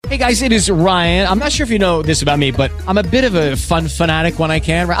Hey guys, it is Ryan. I'm not sure if you know this about me, but I'm a bit of a fun fanatic when I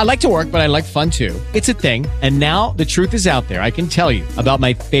can. I like to work, but I like fun too. It's a thing. And now the truth is out there. I can tell you about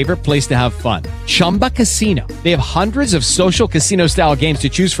my favorite place to have fun. Chumba Casino. They have hundreds of social casino style games to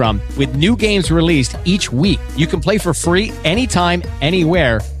choose from with new games released each week. You can play for free anytime,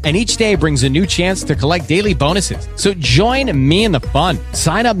 anywhere. And each day brings a new chance to collect daily bonuses. So join me in the fun.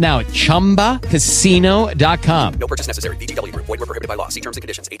 Sign up now at ChumbaCasino.com. No purchase necessary. VGW Group. Void where prohibited by law. See terms and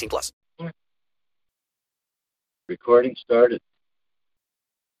conditions. 18+. Recording started.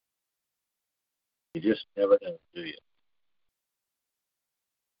 You just never know, do you?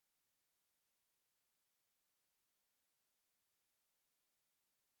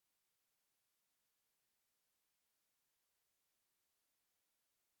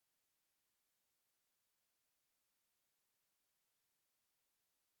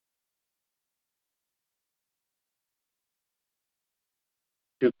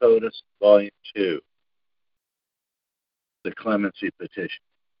 ToPOTUS Vol.II, the clemency petition.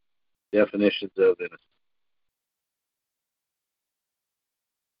 Definitions of innocence.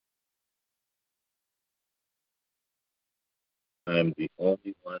 I'm the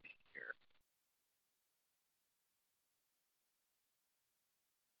only one here.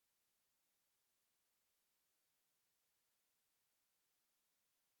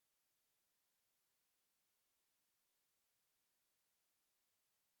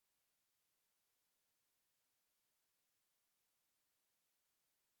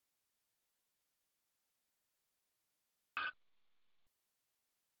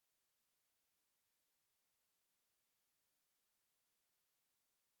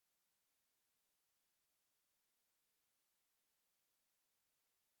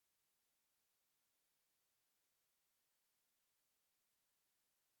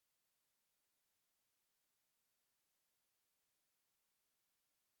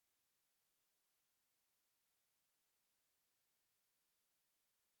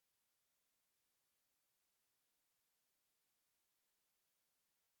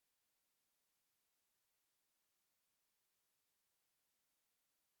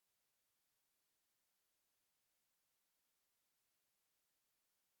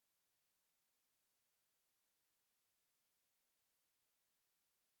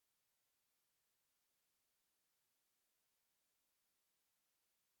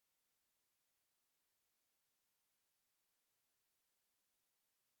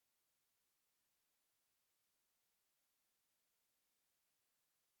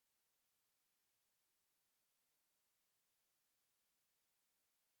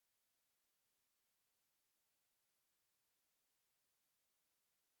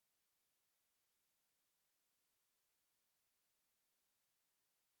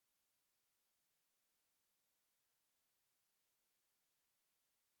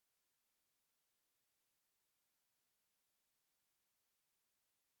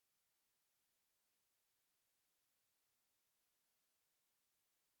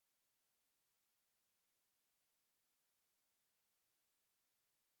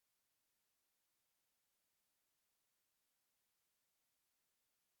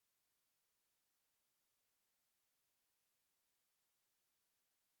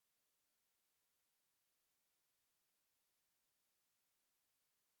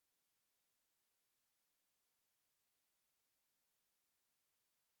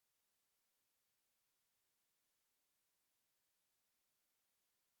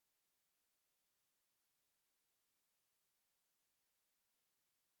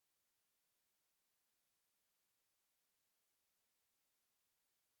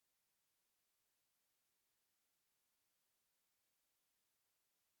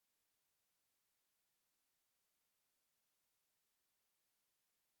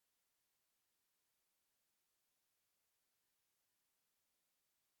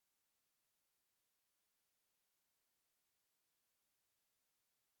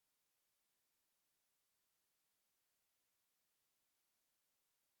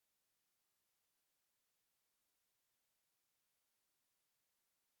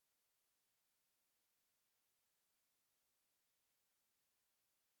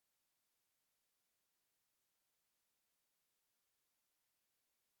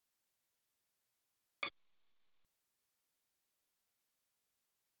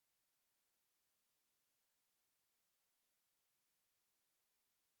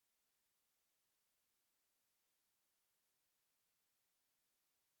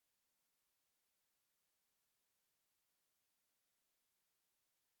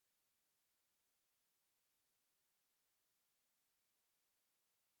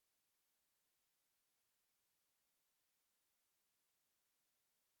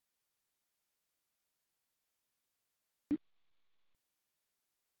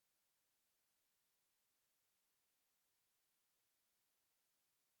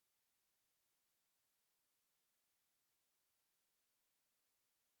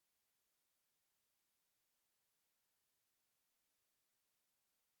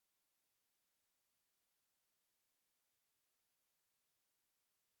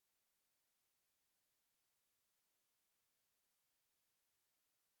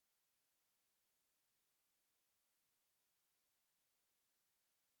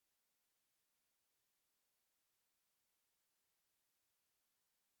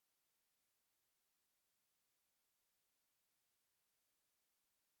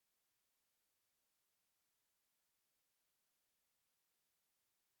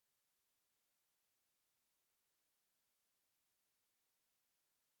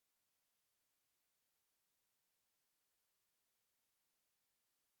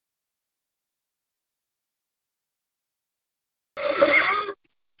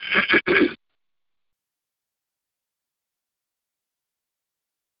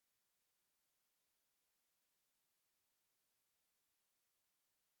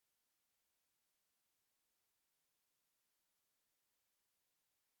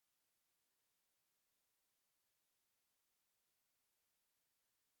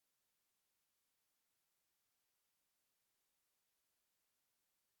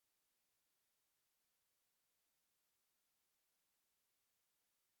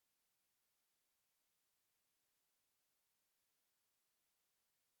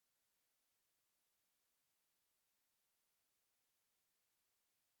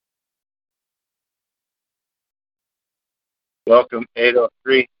 Welcome,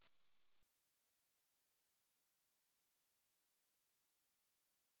 803.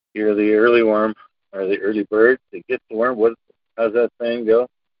 You're the early worm, or the early bird that gets the worm. How's that saying go?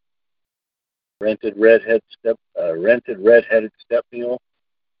 Rented redheaded step mule.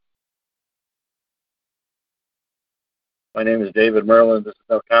 My name is David Merlin. This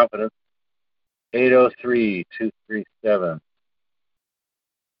is NoConfidence. 803-237.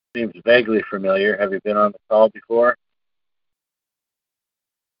 Seems vaguely familiar. Have you been on the call before?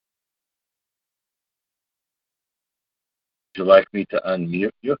 Would you like me to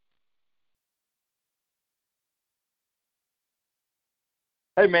unmute you?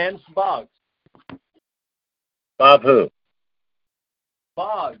 Hey, man, it's Boggs. Bob who?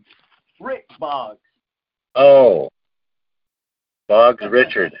 Boggs. Rick Boggs. Oh, Boggs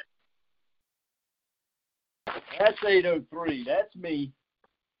Richard. That's 803. That's me.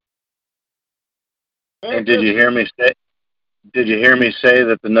 And did you hear me say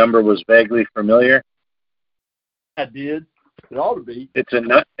that the number was vaguely familiar? I did. It ought to be. It's a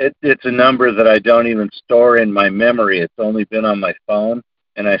number that I don't even store in my memory. It's only been on my phone,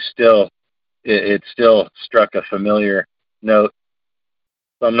 and it still struck a familiar note.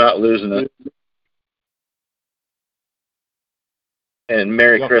 So I'm not losing it. And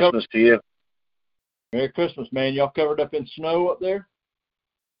Merry Christmas to you. Merry Christmas, man. Y'all covered up in snow up there?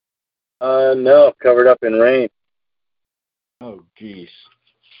 No, covered up in rain. Oh, geez.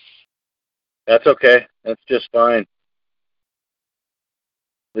 That's okay. That's just fine.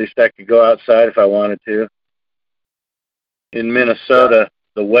 At least I could go outside if I wanted to. In Minnesota,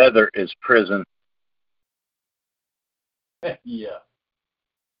 the weather is prison. Yeah.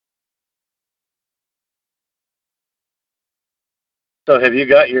 So have you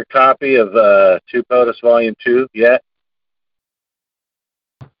got your copy of ToPOTUS Vol.II yet?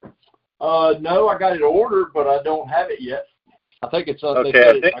 No, I got it ordered, but I don't have it yet. I think it's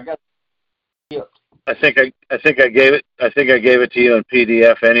okay. I think I gave it to you in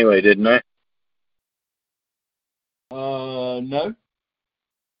PDF anyway, didn't I? No.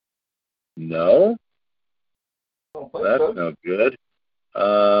 No? I don't think That's so. no good.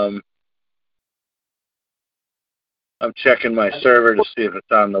 I'm checking my server to see if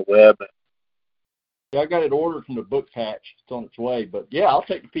it's on the web. Yeah, I got it ordered from the book hatch. It's on its way, but yeah, I'll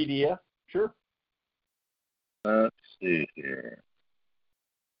take the PDF. Sure. Let's see here.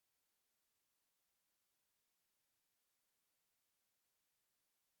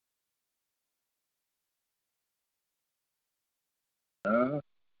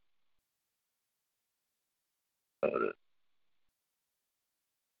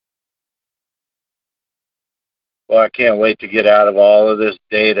 Well, I can't wait to get out of all of this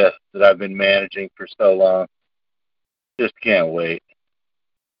data that I've been managing for so long. Just can't wait.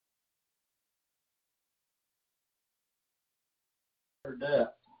 Heard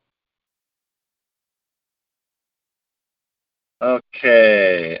that.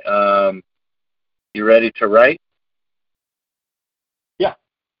 Okay. You ready to write? Yeah.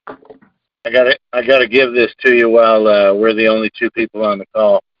 I gotta give this to you while we're the only two people on the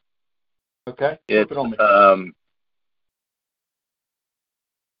call. Okay. It's Flip it on me.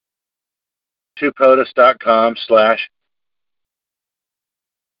 ToPOTUS.com/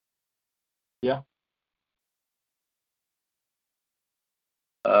 Yeah.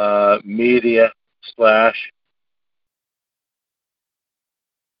 media/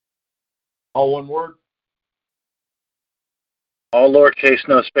 All one word? all lowercase,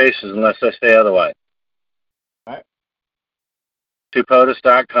 no spaces unless I say otherwise. All right.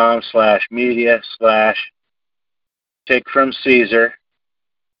 ToPOTUS.com / media/ take from Caesar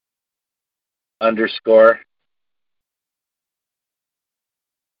 _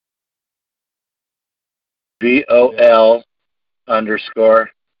 VOL _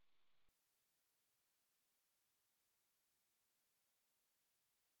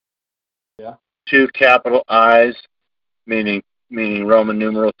 Yeah. 2 capital I's, meaning Roman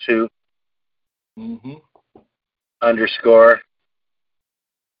numeral 2 Mm-hmm. _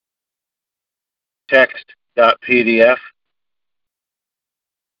 text.pdf.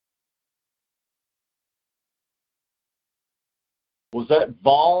 Was that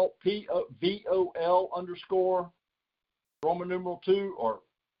vol, VOL _ Roman numeral 2 or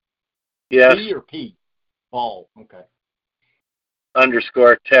Yes. P or P? Vol. Okay.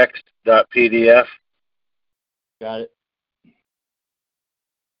 _ text.pdf. Got it.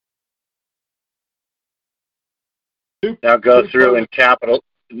 Now go through and capitalize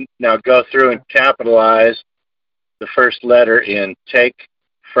the first letter in take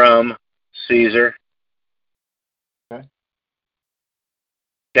from Caesar. Okay.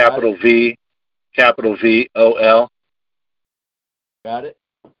 Capital VOL. Got it.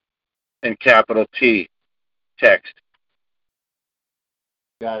 and capital T, text.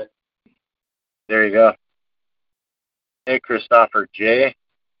 Got it. There you go. Hey, Christopher J.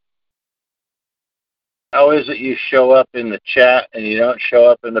 How is it you show up in the chat and you don't show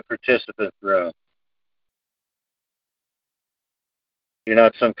up in the participant room? You're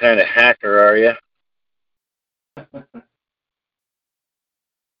not some kind of hacker, are you?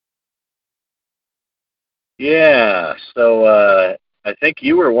 Yeah, so I think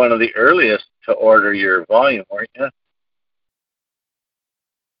you were one of the earliest to order your volume, weren't you?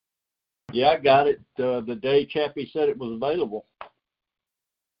 Yeah, I got it the day Chappie said it was available.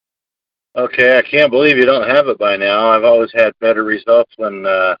 Okay, I can't believe you don't have it by now. I've always had better results when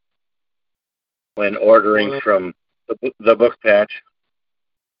ordering from the book patch.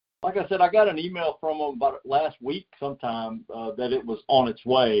 Like I said, I got an email from them about last week sometime that it was on its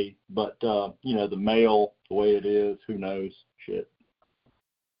way, but, the mail, the way it is, who knows? Shit.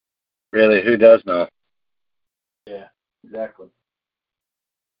 Really, who does know? Yeah, exactly.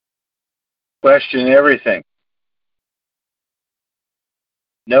 Question everything.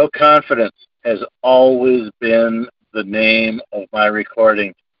 NoConfidence has always been the name of my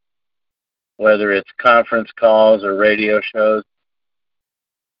recording, whether it's conference calls or radio shows.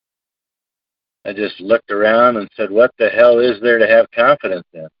 I just looked around and said, what the hell is there to have confidence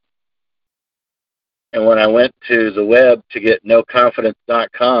in? And when I went to the web to get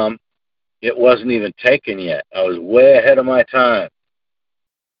NoConfidence.com, it wasn't even taken yet. I was way ahead of my time.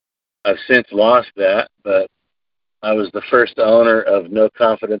 I've since lost that, but I was the first owner of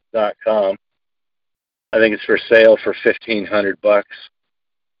NoConfidence.com. I think it's for sale for $1,500.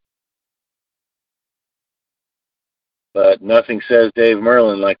 But nothing says Dave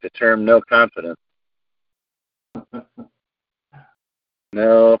Merlin like the term no confidence.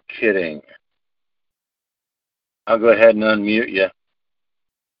 No kidding. I'll go ahead and unmute you.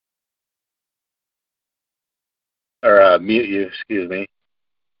 Or mute you, excuse me.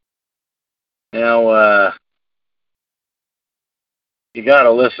 Now, you got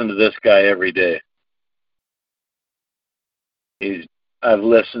to listen to this guy every day. I've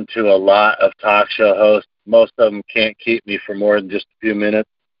listened to a lot of talk show hosts. Most of them can't keep me for more than just a few minutes.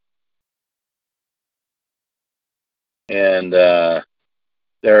 And there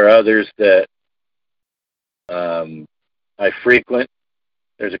are others that I frequent.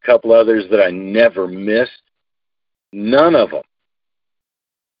 There's a couple others that I never miss. None of them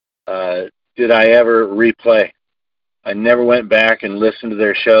did I ever replay. I never went back and listened to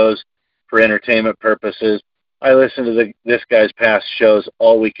their shows for entertainment purposes. I listened to this guy's past shows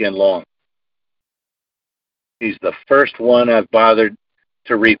all weekend long. He's the first one I've bothered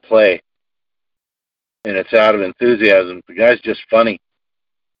to replay, and it's out of enthusiasm. The guy's just funny.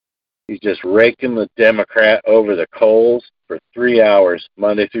 He's just raking the Democrat over the coals for 3 hours,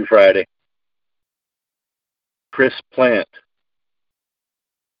 Monday through Friday. Chris Plant.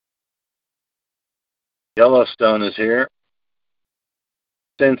 Yellowstone is here.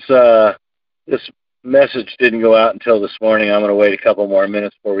 Since this message didn't go out until this morning, I'm going to wait a couple more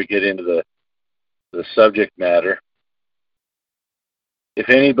minutes before we get into the subject matter. If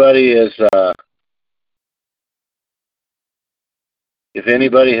anybody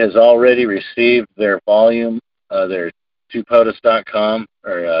has already received their volume, their ToPOTUS.com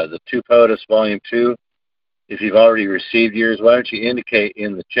or the ToPOTUS Vol.II, if you've already received yours, why don't you indicate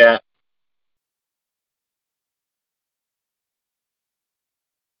in the chat?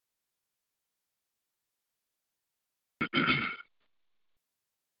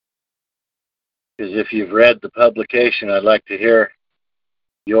 Because if you've read the publication, I'd like to hear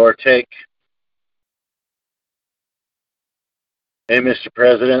your take. Hey, Mr.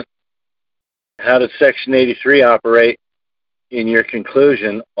 President, how did Section 83 operate in your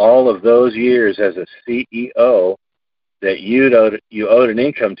conclusion all of those years as a CEO that you owed an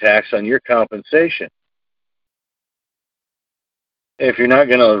income tax on your compensation? If you're not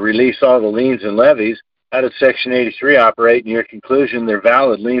going to release all the liens and levies, how did Section 83 operate in your conclusion they're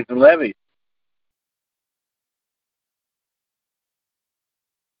valid liens and levies?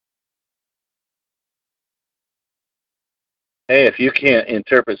 Hey, if you can't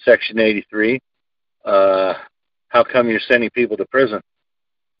interpret Section 83, how come you're sending people to prison?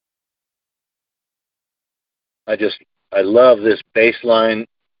 I love this baseline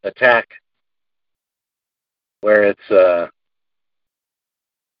attack where it's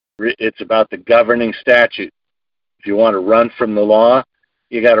about the governing statute. If you want to run from the law,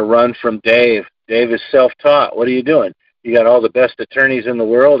 you got to run from Dave. Dave is self-taught. What are you doing? You got all the best attorneys in the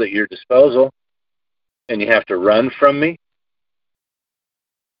world at your disposal, and you have to run from me?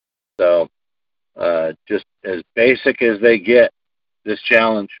 So, just as basic as they get. this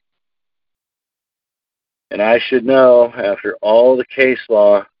challenge. And I should know, after all the case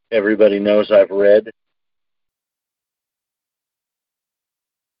law everybody knows I've read,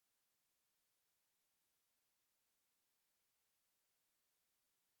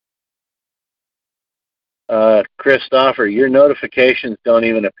 Christopher, your notifications don't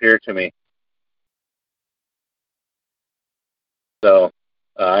even appear to me. So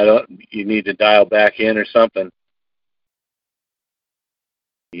you need to dial back in or something.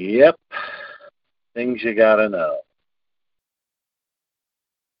 Yep. Things you gotta know.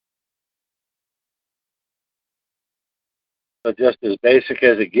 But just as basic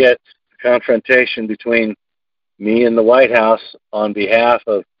as it gets, the confrontation between me and the White House on behalf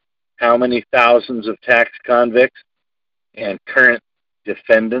of how many thousands of tax convicts and current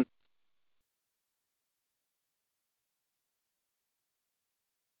defendants.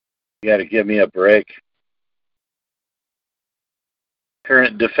 You got to give me a break.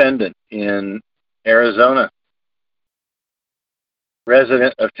 Current defendant in Arizona.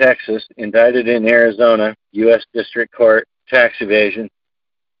 Resident of Texas, indicted in Arizona, U.S. District Court, tax evasion,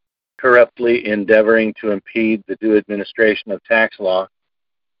 corruptly endeavoring to impede the due administration of tax law,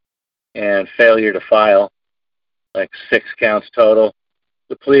 and failure to file, like 6 counts total.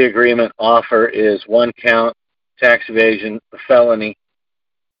 The plea agreement offer is 1 count, tax evasion, a felony.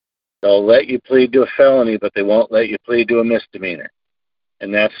 They'll let you plead to a felony, but they won't let you plead to a misdemeanor.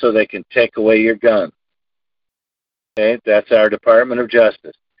 And that's so they can take away your gun. Okay, that's our Department of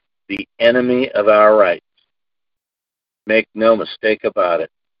Justice, the enemy of our rights. Make no mistake about it.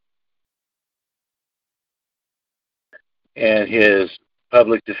 And his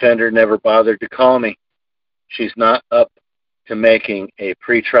public defender never bothered to call me. She's not up to making a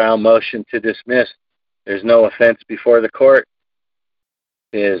pretrial motion to dismiss. There's no offense before the court.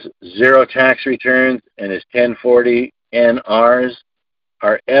 His 0 tax returns and his 1040 NRs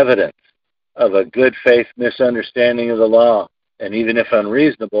are evidence of a good faith misunderstanding of the law. And even if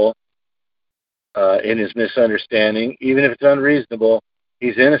unreasonable in his misunderstanding, even if it's unreasonable,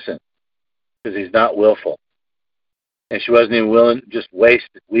 he's innocent because he's not willful. And she wasn't even willing, just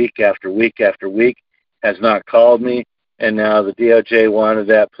wasted week after week after week, has not called me, and now the DOJ wanted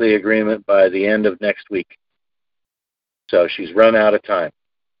that plea agreement by the end of next week. So she's run out of time.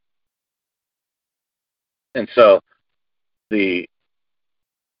 And so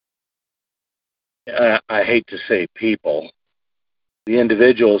I hate to say people, the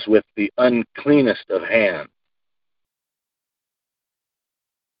individuals with the uncleanest of hands.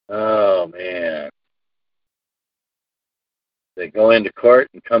 Oh, man. They go into court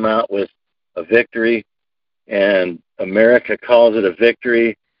and come out with a victory, and America calls it a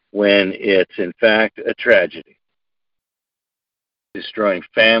victory when it's, in fact, a tragedy. Destroying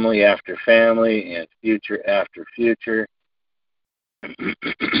family after family and future after future.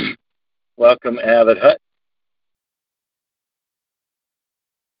 Welcome, Avid Hut.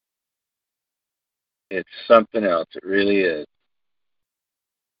 It's something else. It really is.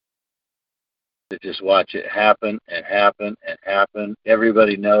 To just watch it happen and happen and happen.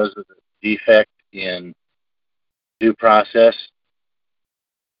 Everybody knows that the defect in due process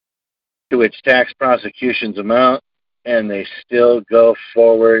to which tax prosecutions amount, and they still go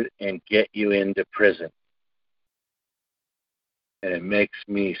forward and get you into prison. And it makes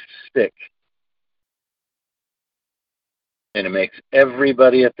me sick. And it makes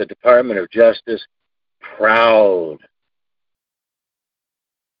everybody at the Department of Justice proud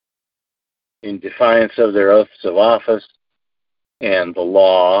in defiance of their oaths of office and the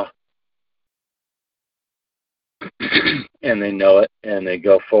law. And they know it, and they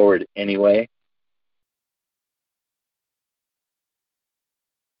go forward anyway.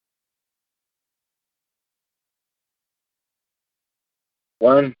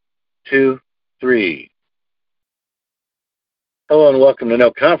 One, two, three. Hello and welcome to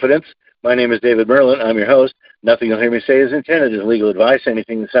NoConfidence. My name is David Merlin. I'm your host. Nothing you'll hear me say is intended as legal advice.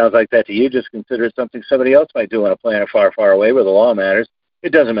 Anything that sounds like that to you, just consider it something somebody else might do on a planet far, far away where the law matters.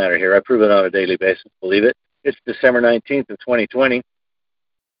 It doesn't matter here. I prove it on a daily basis. Believe it. It's December 19th of 2020.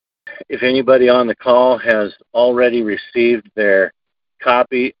 If anybody on the call has already received their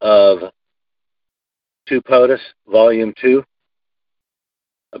copy of ToPOTUS Vol.II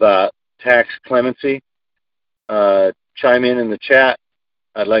about tax clemency, chime in the chat.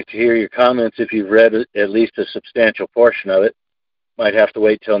 I'd like to hear your comments if you've read at least a substantial portion of it. Might have to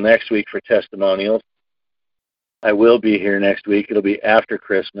wait till next week for testimonials. I will be here next week. It'll be after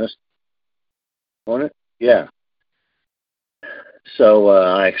Christmas. Won't it? Yeah. So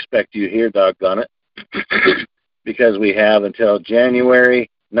I expect you here, doggone it, because we have until January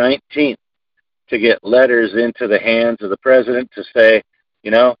 19th to get letters into the hands of the president to say,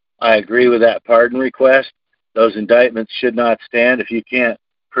 I agree with that pardon request. Those indictments should not stand. If you can't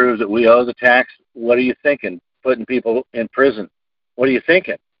prove that we owe the tax, what are you thinking? Putting people in prison. What are you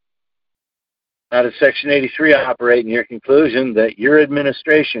thinking? How does Section 83 operate in your conclusion that your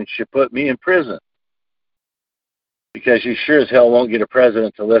administration should put me in prison? Because you sure as hell won't get a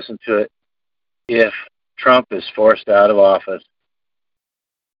president to listen to it if Trump is forced out of office.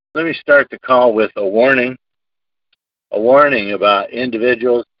 Let me start the call with a warning about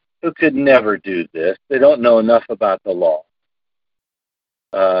individuals who could never do this. They don't know enough about the law.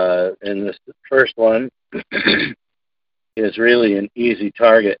 And this first one is really an easy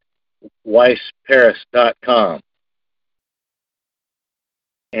target, weissparis.com.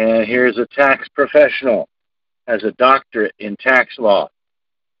 And here's a tax professional, has a doctorate in tax law.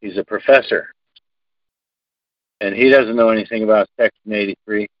 He's a professor. And he doesn't know anything about Section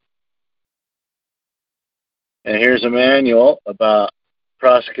 83. And here's a manual about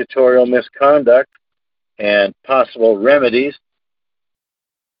prosecutorial misconduct and possible remedies.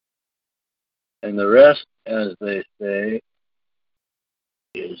 And the rest, as they say,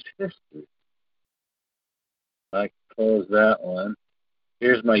 is history. I close that one.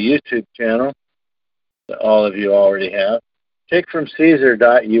 Here's my YouTube channel that all of you already have.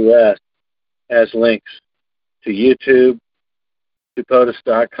 TakeFromCaesar.us has links to YouTube,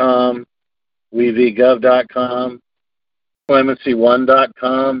 ToPOTUS.com, WeVGov.com,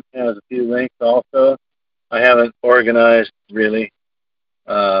 Clemency1.com has a few links also. I haven't organized really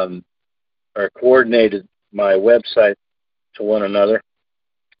or coordinated my website to one another.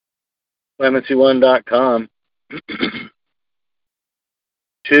 Clemency1.com,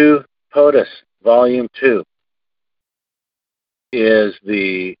 ToPOTUS Vol.II is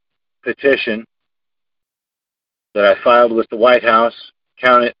the petition that I filed with the White House,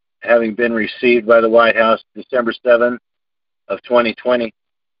 count it having been received by the White House December 7 of 2020.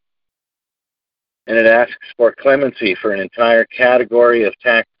 And it asks for clemency for an entire category of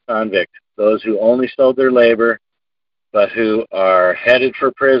tax convicts, those who only sold their labor, but who are headed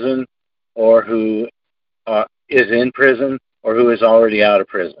for prison, or who is in prison, or who is already out of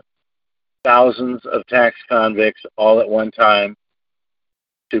prison. Thousands of tax convicts all at one time.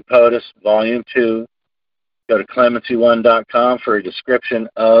 ToPOTUS Vol.II. Go to Clemency1.com for a description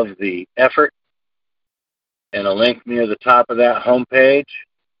of the effort, and a link near the top of that homepage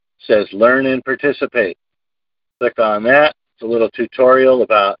says Learn and Participate. Click on that. It's a little tutorial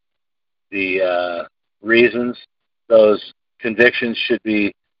about the reasons those convictions should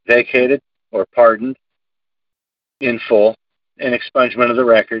be vacated or pardoned in full, and expungement of the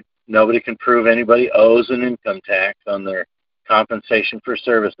record. Nobody can prove anybody owes an income tax on their compensation for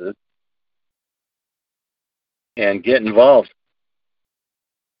services. And get involved.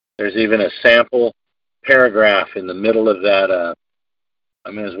 There's even a sample paragraph in the middle of that.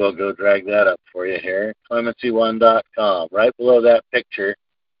 I may as well go drag that up for you here. Clemency1.com. Right below that picture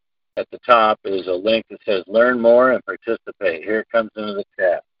at the top is a link that says Learn More and Participate. Here it comes into the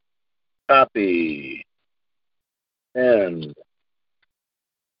chat. Copy. And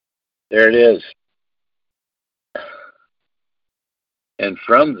there it is. And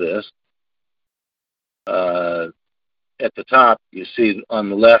from this, at the top, you see on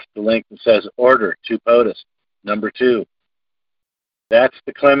the left the link that says Order ToPOTUS, number 2. That's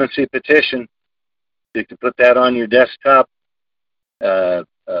the clemency petition. You can put that on your desktop,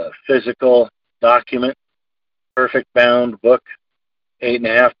 physical document, perfect bound book,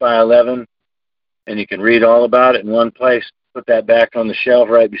 8.5 by 11, and you can read all about it in one place. Put that back on the shelf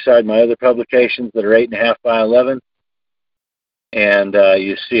right beside my other publications that are 8.5 by 11, and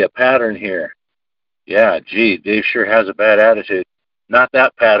you see a pattern here. Yeah, gee, Dave sure has a bad attitude. Not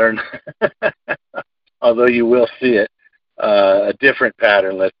that pattern, although you will see it. A different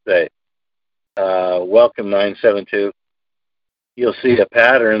pattern, let's say. Welcome 972. You'll see a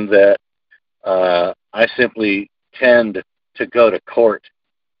pattern that I simply tend to go to court.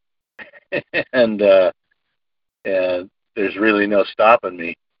 and there's really no stopping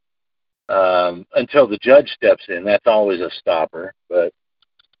me until the judge steps in. That's always a stopper, but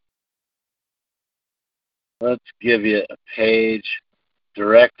let's give you a page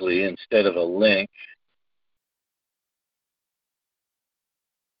directly instead of a link.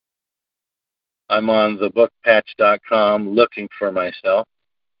 I'm on thebookpatch.com looking for myself.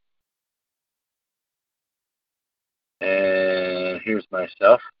 And here's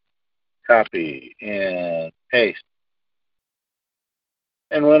myself. Copy and paste.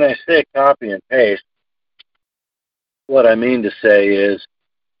 And when I say copy and paste, what I mean to say is,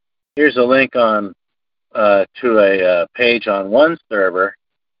 here's a link on to a page on one server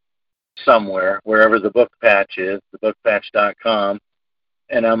somewhere, wherever the book patch is, thebookpatch.com,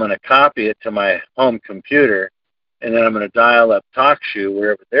 and I'm going to copy it to my home computer, and then I'm going to dial up TalkShoe,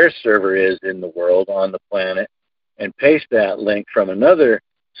 wherever their server is in the world, on the planet, and paste that link from another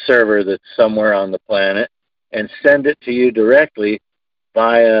server that's somewhere on the planet, and send it to you directly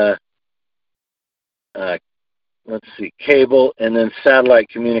via, cable and then satellite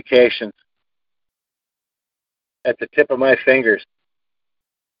communications at the tip of my fingers.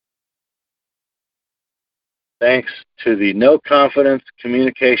 Thanks to the NoConfidence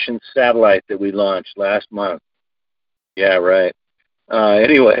communication satellite that we launched last month. Yeah, right.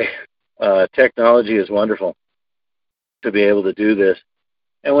 Anyway, technology is wonderful to be able to do this.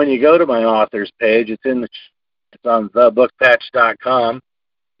 And when you go to my authors page, it's on thebookpatch.com.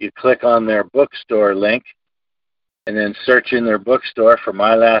 You click on their bookstore link, and then search in their bookstore for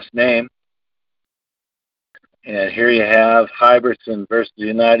my last name. And here you have Hybertson versus the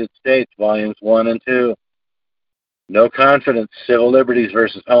United States, Volumes 1 and 2. NoConfidence, Civil Liberties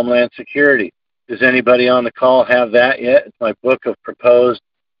versus Homeland Security. Does anybody on the call have that yet? It's my book of proposed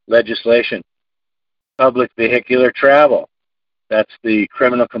legislation. Public Vehicular Travel. That's the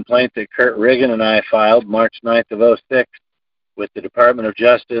criminal complaint that Kurt Riggin and I filed March 9th of 06 with the Department of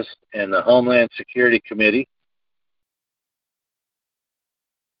Justice and the Homeland Security Committee.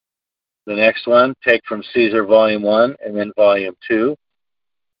 The next one, Take from Caesar Volume 1 and then Volume 2.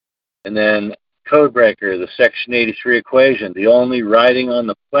 And then Codebreaker, the Section 83 equation, the only writing on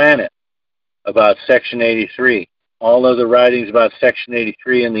the planet about Section 83. All other writings about Section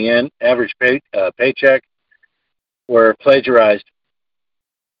 83 in the end, average paycheck, were plagiarized,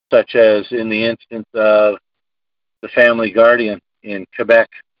 such as in the instance of the Family Guardian in Quebec.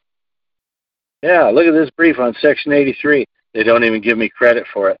 Yeah, look at this brief on Section 83. They don't even give me credit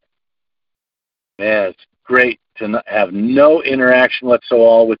for it. Man, it's great to have no interaction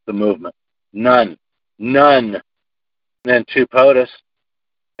whatsoever with the movement. None. And then ToPOTUS,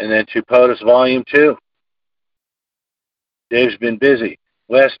 and then ToPOTUS Vol.II. Dave's been busy.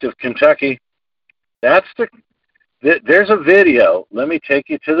 West of Kentucky. There's a video. Let me take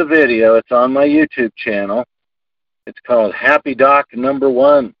you to the video. It's on my YouTube channel. It's called Happy Doc Number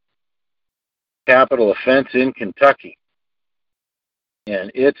 1, Capital Offense in Kentucky.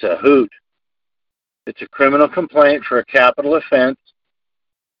 And it's a hoot. It's a criminal complaint for a capital offense,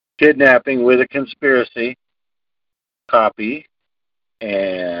 kidnapping with a conspiracy. Copy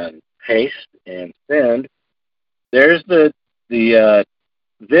and paste and send. There's the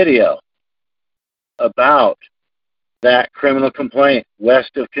video about that criminal complaint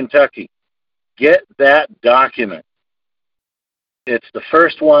west of Kentucky. Get that document. It's the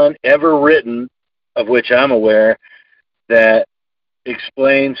first one ever written, of which I'm aware, that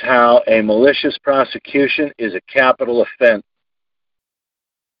explains how a malicious prosecution is a capital offense.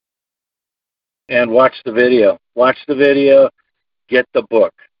 And watch the video. Watch the video. Get the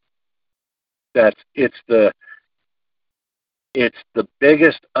book. It's the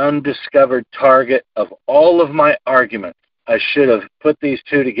biggest undiscovered target of all of my arguments. I should have put these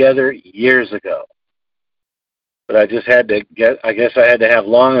two together years ago. But I just had to I guess I had to have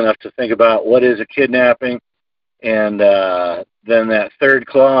long enough to think about what is a kidnapping, and then that third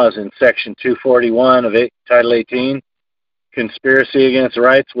clause in Section 241 of Title 18, conspiracy against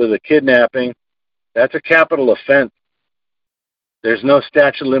rights with a kidnapping, that's a capital offense. There's no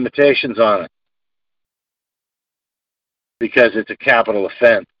statute of limitations on it because it's a capital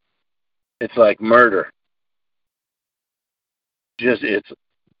offense. It's like murder. It's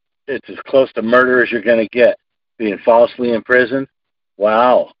as close to murder as you're going to get. Being falsely imprisoned,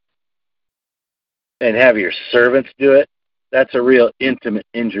 wow. And have your servants do it, that's a real intimate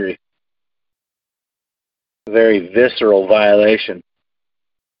injury. A very visceral violation.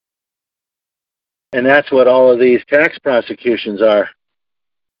 And that's what all of these tax prosecutions are.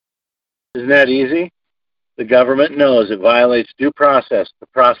 Isn't that easy? The government knows it violates due process to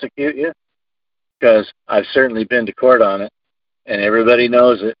prosecute you, because I've certainly been to court on it, and everybody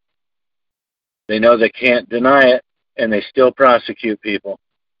knows it. They know they can't deny it, and they still prosecute people.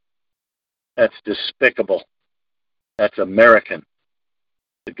 That's despicable. That's American.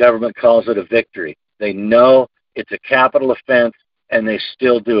 The government calls it a victory. They know it's a capital offense, and they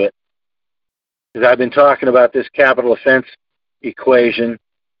still do it. Because I've been talking about this capital offense equation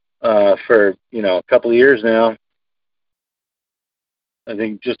for a couple of years now. I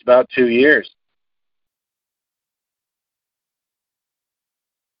think just about 2 years.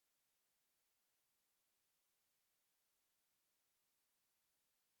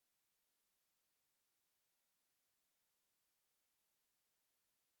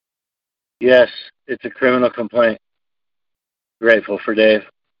 Yes, it's a criminal complaint. Grateful for Dave.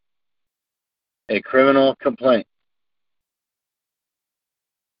 a criminal complaint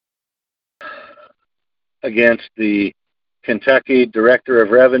against the Kentucky Director of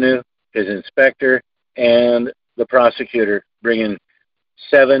Revenue, his inspector, and the prosecutor, bringing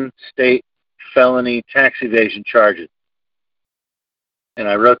 7 state felony tax evasion charges. And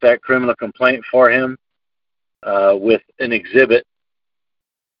I wrote that criminal complaint for him with an exhibit.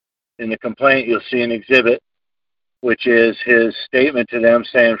 In the complaint, you'll see an exhibit, which is his statement to them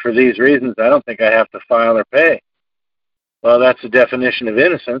saying, for these reasons, I don't think I have to file or pay. Well, that's the definition of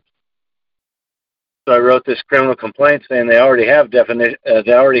innocence. So I wrote this criminal complaint saying they already have evidence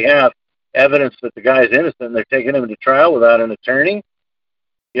that the guy is innocent and they're taking him to trial without an attorney.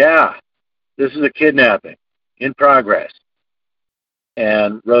 Yeah, this is a kidnapping in progress.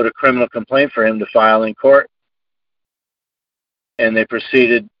 And wrote a criminal complaint for him to file in court. And they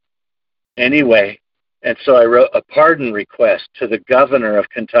proceeded anyway. And so I wrote a pardon request to the governor of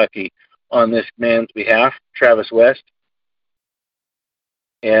Kentucky on this man's behalf, Travis West.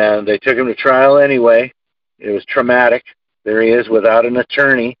 And they took him to trial anyway. It was traumatic. There he is without an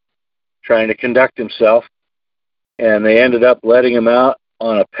attorney trying to conduct himself. And they ended up letting him out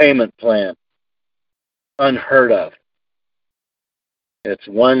on a payment plan. Unheard of. It's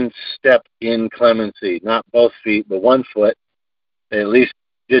one step in clemency, not both feet, but 1 foot. They at least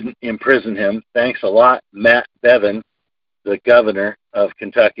didn't imprison him. Thanks a lot, Matt Bevin, the governor of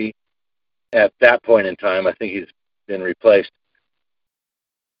Kentucky. At that point in time, I think he's been replaced.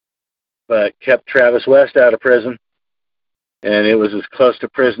 But kept Travis West out of prison. And it was as close to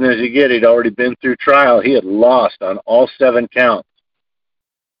prison as you get. He'd already been through trial. He had lost on all 7 counts.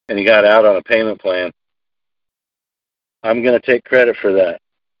 And he got out on a payment plan. I'm going to take credit for that.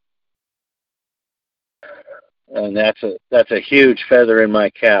 And that's a huge feather in my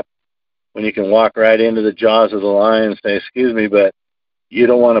cap when you can walk right into the jaws of the lion and say, excuse me, but you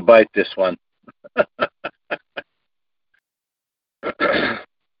don't want to bite this one.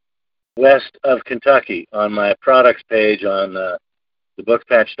 West of Kentucky on my products page on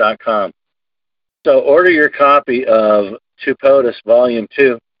thebookpatch.com. So order your copy of ToPOTUS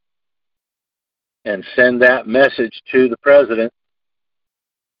Vol.II and send that message to the president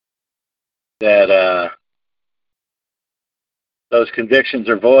that those convictions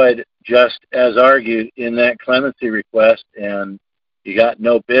are void, just as argued in that clemency request, and you got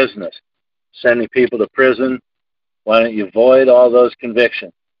no business sending people to prison. Why don't you void all those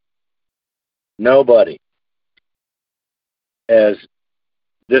convictions? Nobody, as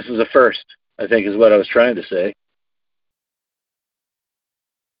this is a first, I think is what I was trying to say.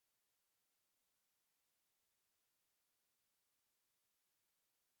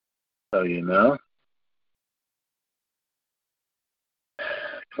 So you know.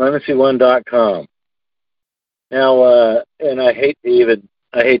 Clemency1.com. Now, and I hate to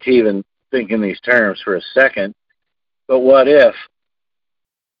even think in these terms for a second, but what if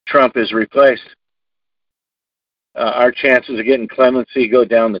Trump is replaced? Our chances of getting clemency go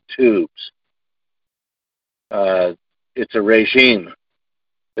down the tubes. It's a regime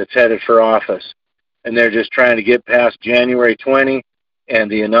that's headed for office, and they're just trying to get past January 20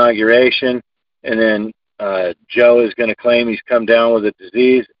 and the inauguration, and then Joe is going to claim he's come down with a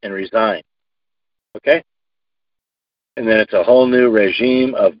disease and resign. Okay? And then it's a whole new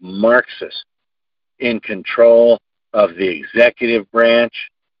regime of Marxists in control of the executive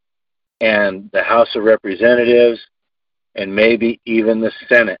branch and the House of Representatives and maybe even the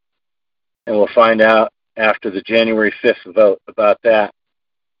Senate. And we'll find out after the January 5th vote about that.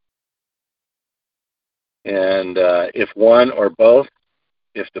 And if one or both,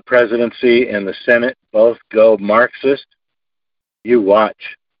 if the presidency and the Senate both go Marxist, you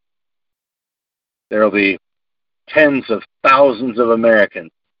watch. There will be tens of thousands of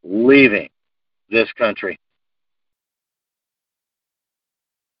Americans leaving this country.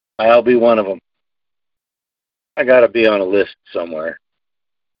 I'll be one of them. I got to be on a list somewhere.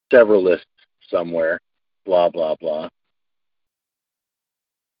 Several lists somewhere. Blah, blah, blah.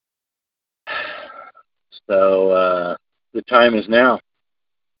 So the time is now.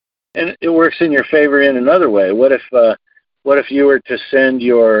 And it works in your favor in another way. What if you were to send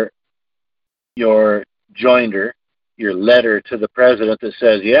your joinder, your letter to the president that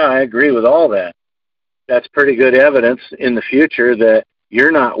says, yeah, I agree with all that. That's pretty good evidence in the future that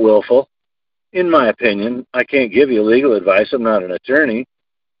you're not willful. In my opinion, I can't give you legal advice. I'm not an attorney.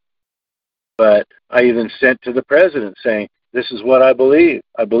 But I even sent to the president saying, this is what I believe.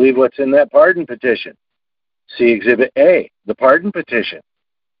 I believe what's in that pardon petition. See Exhibit A, the pardon petition.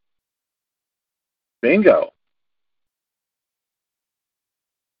 Bingo.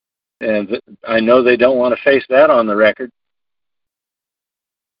 And I know they don't want to face that on the record.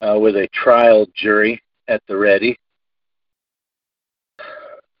 with a trial jury at the ready.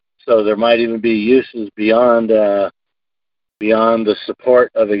 So there might even be uses beyond the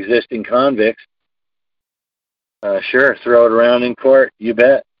support of existing convicts. Sure, throw it around in court. You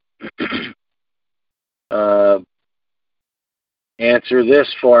bet. Answer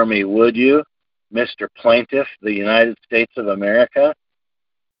this for me, would you, Mr. Plaintiff, the United States of America?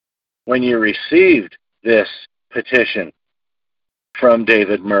 When you received this petition from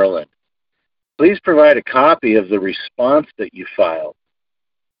David Merlin, please provide a copy of the response that you filed.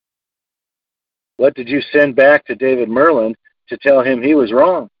 What did you send back to David Merlin to tell him he was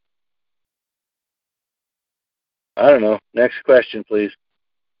wrong? I don't know. Next question, please.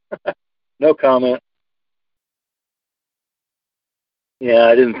 No comment. Yeah,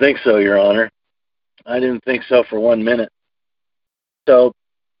 I didn't think so, Your Honor. I didn't think so for 1 minute. So,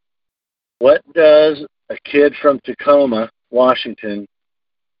 what does a kid from Tacoma, Washington,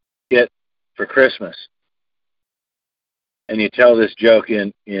 get for Christmas? And you tell this joke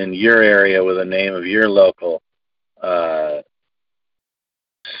in your area with the name of your local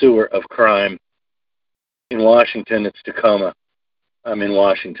sewer of crime. In Washington, it's Tacoma. I'm in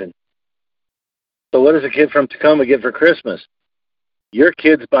Washington. So what does a kid from Tacoma get for Christmas? Your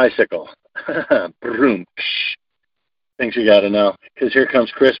kid's bicycle. Boom. Things you got to know, because here comes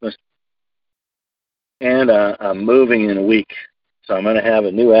Christmas. And I'm moving in a week, so I'm going to have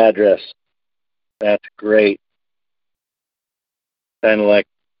a new address. That's great. Kind of like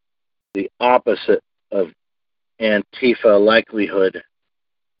the opposite of Antifa likelihood.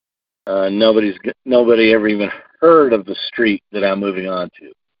 Nobody ever even heard of the street that I'm moving on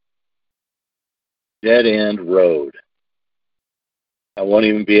to. Dead end road. I won't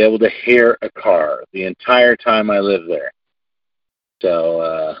even be able to hear a car the entire time I live there.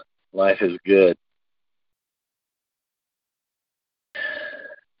 So life is good.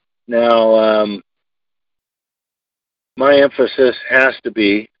 Now, my emphasis has to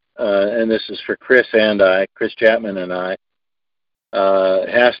be, and this is for Chris Chapman and I,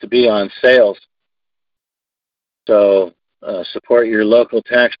 has to be on sales. So support your local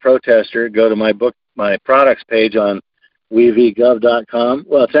tax protester. Go to my products page on wevgov.com.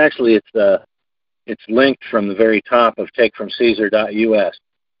 Well, it's linked from the very top of takefromcaesar.us.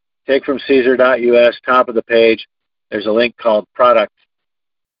 Takefromcaesar.us, top of the page, there's a link called Products.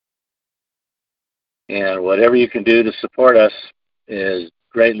 And whatever you can do to support us is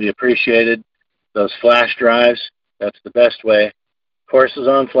greatly appreciated. Those flash drives, that's the best way. Courses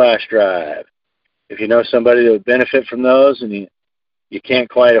on flash drive. If you know somebody that would benefit from those and you can't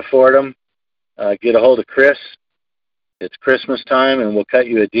quite afford them, get a hold of Chris. It's Christmas time, and we'll cut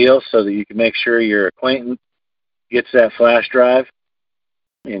you a deal so that you can make sure your acquaintance gets that flash drive,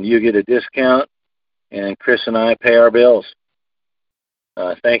 and you get a discount, and Chris and I pay our bills.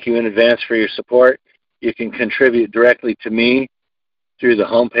 Thank you in advance for your support. You can contribute directly to me through the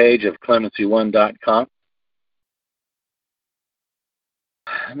homepage of clemency1.com.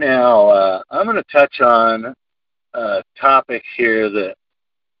 Now, I'm going to touch on a topic here that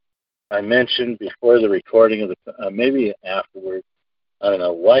I mentioned before the recording of the, maybe afterwards. I don't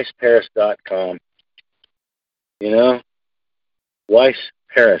know, weissparis.com. You know,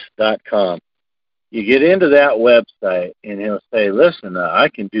 weissparis.com. You get into that website, and he'll say, listen, I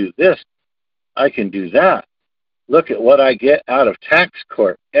can do this. I can do that. Look at what I get out of tax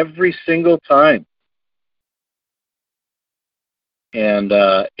court every single time. And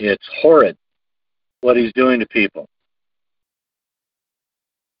it's horrid what he's doing to people.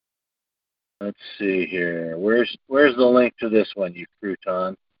 Let's see here. Where's the link to this one, you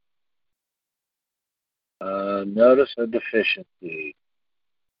crouton? Notice a deficiency.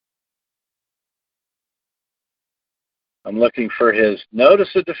 I'm looking for his notice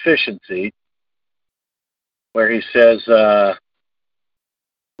a deficiency where he says,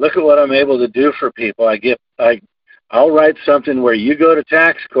 look at what I'm able to do for people. I'll write something where you go to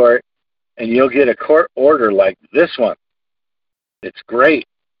tax court and you'll get a court order like this one. It's great.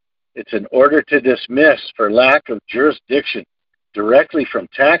 It's an order to dismiss for lack of jurisdiction directly from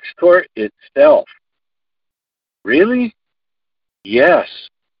tax court itself. Really? Yes.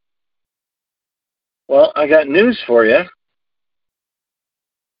 Well, I got news for you.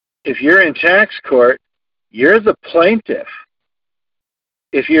 If you're in tax court, you're the plaintiff.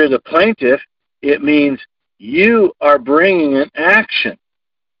 If you're the plaintiff, it means you are bringing an action.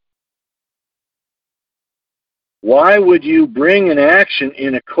 Why would you bring an action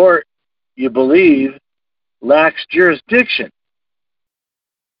in a court you believe lacks jurisdiction?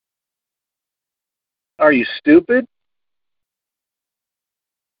 Are you stupid?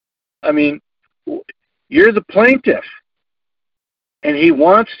 I mean, you're the plaintiff. and he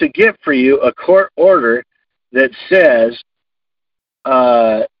wants to get for you a court order that says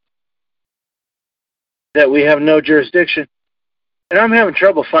that we have no jurisdiction. And I'm having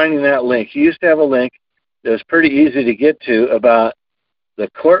trouble finding that link. He used to have a link that was pretty easy to get to about the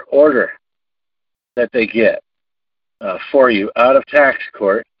court order that they get for you out of tax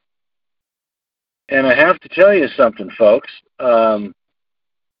court. And I have to tell you something, folks. The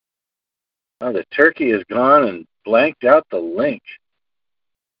turkey is gone and blanked out the link.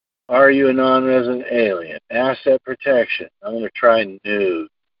 Are you a non-resident alien? Asset protection. I'm going to try new.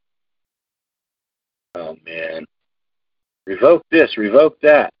 Oh, man. Revoke this, revoke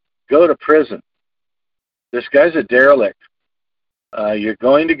that. Go to prison. This guy's a derelict. You're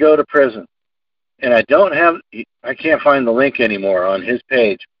going to go to prison. And I can't find the link anymore on his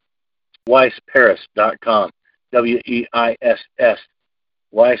page. WeissParis.com. WEISS.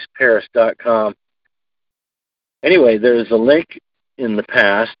 WeissParis.com. Anyway, there's a link in the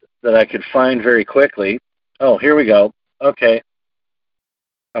past that I could find very quickly. Oh, here we go. Okay.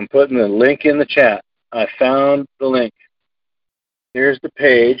 I'm putting the link in the chat. I found the link. Here's the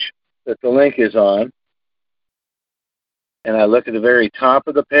page that the link is on. And I look at the very top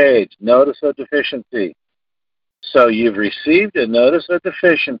of the page, notice of deficiency. So you've received a notice of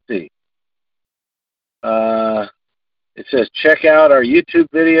deficiency. It says, check out our YouTube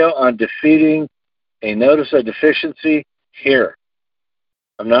video on defeating a notice of deficiency here.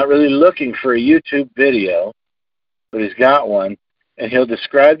 I'm not really looking for a YouTube video, but he's got one. And he'll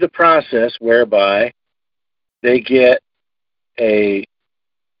describe the process whereby they get a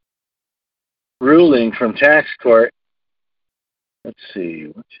ruling from tax court. Let's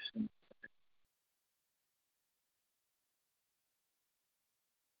see.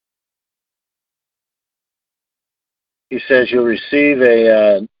 He says you'll receive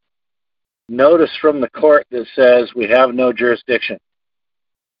a notice from the court that says we have no jurisdiction.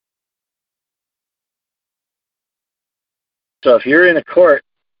 So if you're in a court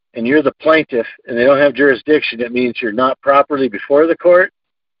and you're the plaintiff and they don't have jurisdiction, it means you're not properly before the court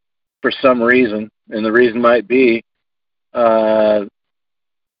for some reason. And the reason might be, for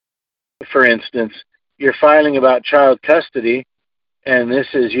instance, you're filing about child custody, and this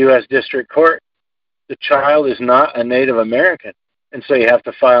is U.S. District Court. The child is not a Native American, and so you have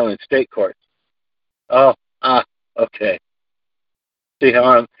to file in state court. Okay. See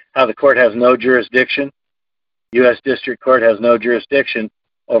how the court has no jurisdiction? U.S. District Court has no jurisdiction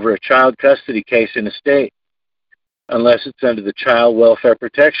over a child custody case in a state unless it's under the Child Welfare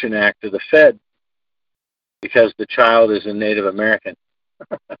Protection Act of the Fed, because the child is a Native American.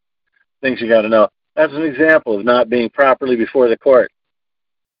 Things you got to know. That's an example of not being properly before the court.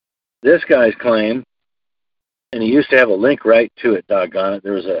 This guy's claim, and he used to have a link right to it, doggone it.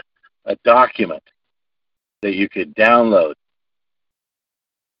 There was a document that you could download.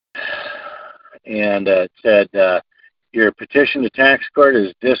 And it said, your petition to tax court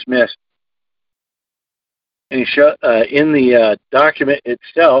is dismissed. And he showed, in the document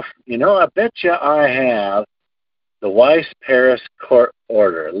itself, I bet you I have the Weiss-Paris court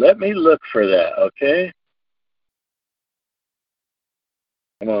order. Let me look for that, okay?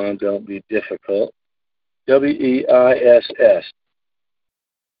 Come on, don't be difficult. WEISS.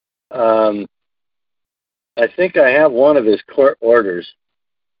 I think I have one of his court orders.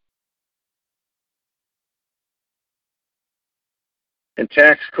 And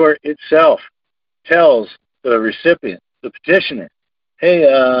tax court itself tells the recipient, the petitioner, hey,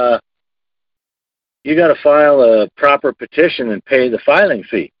 you got to file a proper petition and pay the filing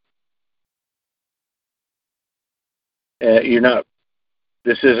fee.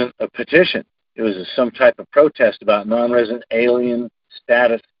 This isn't a petition. It was some type of protest about non-resident alien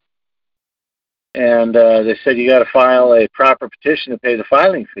status. And they said you got to file a proper petition to pay the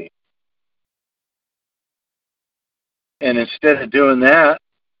filing fee. And instead of doing that,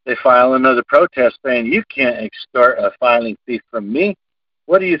 they file another protest saying, you can't extort a filing fee from me.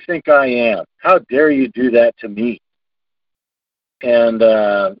 What do you think I am? How dare you do that to me? And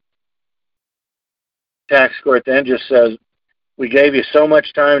tax court then just says, we gave you so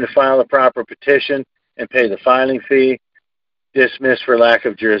much time to file a proper petition and pay the filing fee, dismissed for lack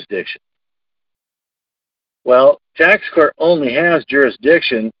of jurisdiction. Well, tax court only has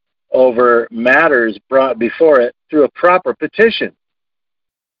jurisdiction over matters brought before it through a proper petition.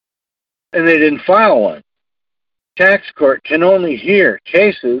 And they didn't file one. Tax court can only hear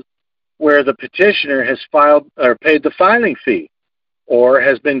cases where the petitioner has filed or paid the filing fee or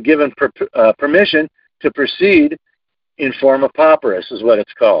has been given permission to proceed in forma pauperis, is what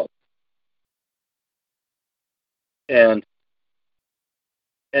it's called. And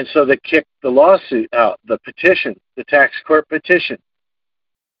so they kicked the lawsuit out, the petition, the tax court petition.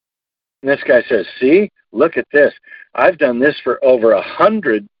 And this guy says, see, look at this. I've done this for over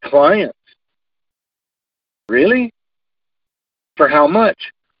 100 clients. Really? For how much?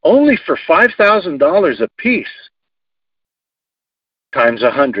 Only for $5,000 a piece. Times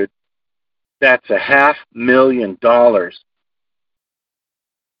 100. That's $500,000.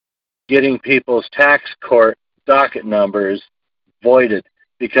 Getting people's tax court docket numbers voided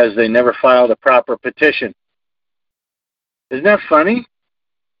because they never filed a proper petition. Isn't that funny?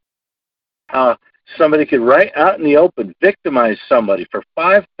 How somebody could right out in the open victimize somebody for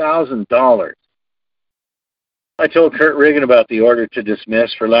 $5,000. I told Kurt Riggin about the order to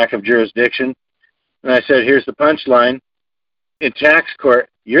dismiss for lack of jurisdiction, and I said, here's the punchline. In tax court,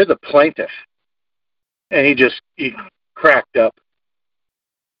 you're the plaintiff. And he cracked up.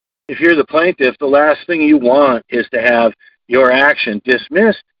 If you're the plaintiff, the last thing you want is to have your action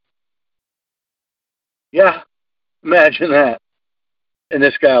dismissed. Yeah, imagine that. And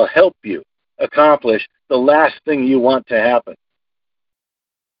this guy will help you accomplish the last thing you want to happen.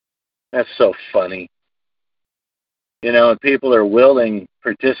 That's so funny. You know, and people are willing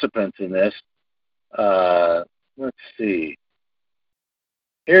participants in this. Let's see.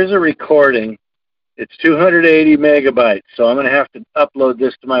 Here's a recording. It's 280 megabytes, so I'm going to have to upload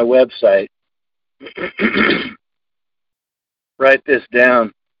this to my website. Write this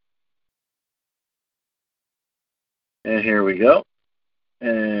down. And here we go.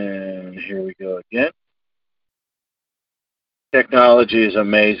 And here we go again. Technology is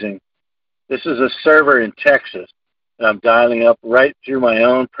amazing. This is a server in Texas that I'm dialing up right through my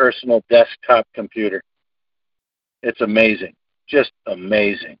own personal desktop computer. It's amazing. Just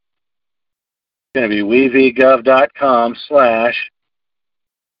amazing. It's going to be wevgov.com/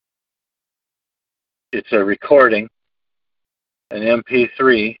 it's a recording, an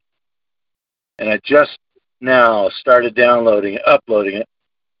MP3, and I just now started uploading it.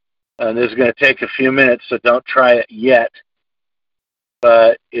 And this is going to take a few minutes, so don't try it yet.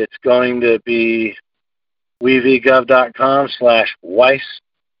 But it's going to be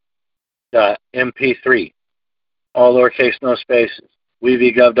wevgov.com/weiss.mp3. All lowercase, no spaces.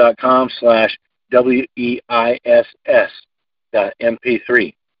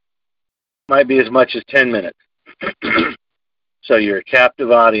 wevgov.com/weiss.mp3. Might be as much as 10 minutes. So you're a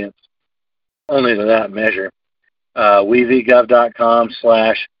captive audience, only to that measure.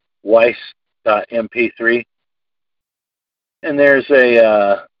 wevgov.com/weiss.mp3. And there's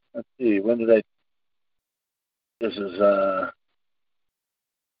a, let's see, this is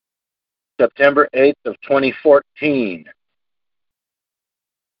September 8th of 2014.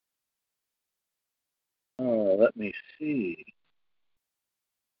 Oh, let me see.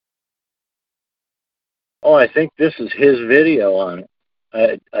 Oh, I think this is his video on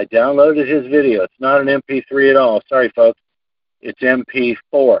it. I downloaded his video. It's not an MP3 at all. Sorry, folks. It's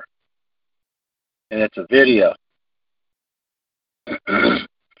MP4. And it's a video. So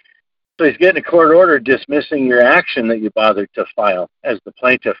he's getting a court order dismissing your action that you bothered to file as the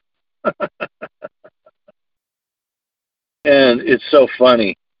plaintiff. And it's so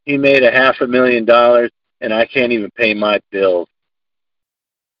funny. He made $500,000, and I can't even pay my bills.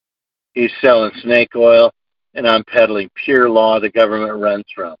 He's selling snake oil, and I'm peddling pure law the government runs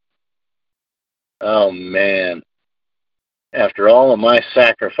from. Oh, man. After all of my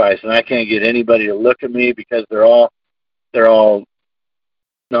sacrifice, and I can't get anybody to look at me because they're all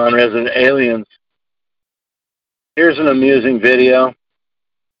non-resident aliens. Here's an amusing video.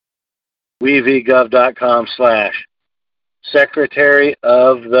 wevgov.com/Secretary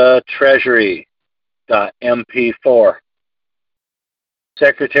of the Treasury.mp4.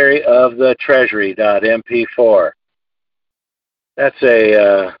 Secretary of the Treasury.mp4. That's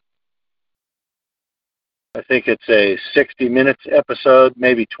I think it's a 60 minutes episode,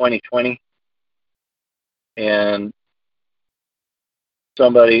 maybe 2020. And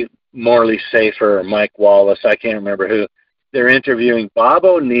somebody, Morley Safer or Mike Wallace, I can't remember who, they're interviewing Bob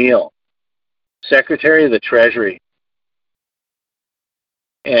O'Neill, Secretary of the Treasury.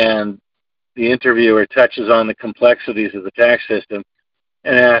 And the interviewer touches on the complexities of the tax system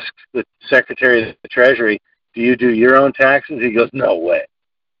and asks the Secretary of the Treasury, do you do your own taxes? He goes, no way.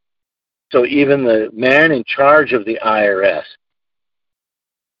 So even the man in charge of the IRS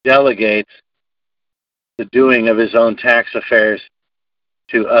delegates the doing of his own tax affairs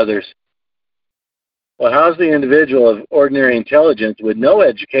to others. Well, how's the individual of ordinary intelligence with no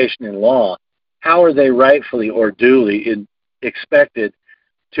education in law, how are they rightfully or duly expected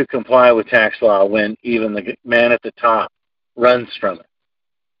to comply with tax law when even the man at the top runs from it?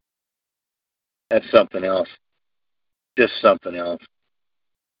 That's something else. Just something else.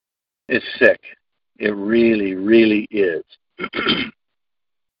 It's sick. It really, really is.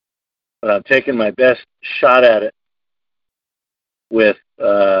 but I'm taking my best shot at it with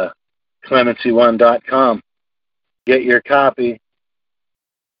clemency1.com. Get your copy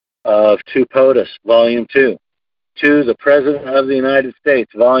of ToPOTUS Vol.II. To the President of the United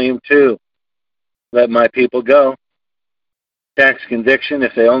States, Volume 2. Let my people go. Tax conviction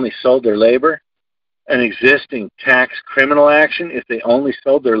if they only sold their labor. An existing tax criminal action if they only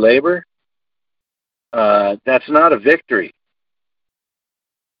sold their labor. That's not a victory.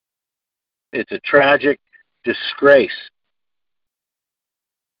 It's a tragic disgrace.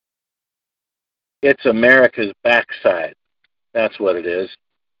 It's America's backside. That's what it is.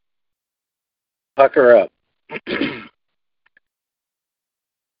 Pucker up.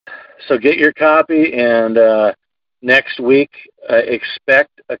 So get your copy, and next week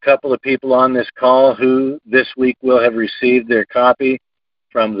expect a couple of people on this call who this week will have received their copy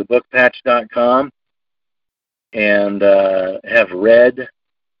from thebookpatch.com and have read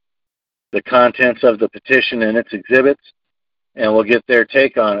the contents of the petition and its exhibits, and we'll get their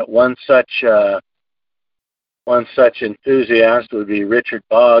take on it. One such enthusiast would be Richard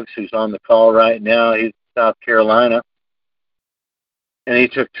Boggs, who's on the call right now. He's in South Carolina. And he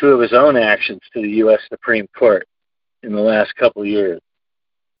took 2 of his own actions to the U.S. Supreme Court in the last couple of years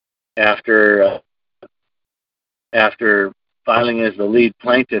after filing as the lead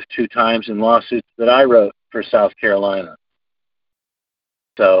plaintiff 2 times in lawsuits that I wrote for South Carolina.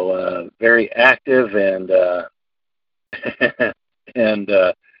 So very active and a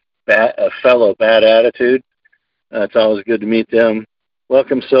fellow bad attitude. It's always good to meet them.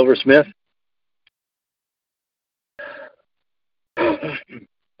 Welcome, Silversmith.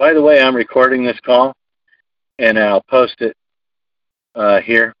 By the way, I'm recording this call, and I'll post it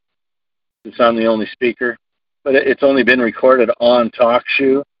here. Since I'm the only speaker, but it's only been recorded on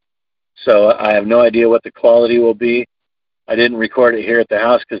TalkShoe, so I have no idea what the quality will be. I didn't record it here at the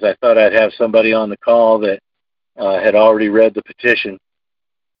house because I thought I'd have somebody on the call that had already read the petition,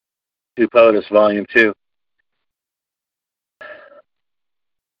 ToPOTUS Vol.II.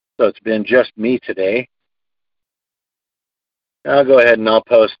 So it's been just me today. I'll go ahead and I'll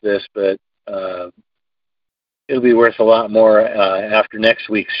post this, but it'll be worth a lot more after next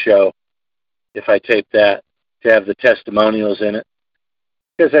week's show if I tape that to have the testimonials in it,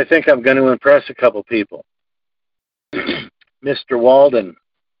 because I think I'm going to impress a couple people. Mr. Walden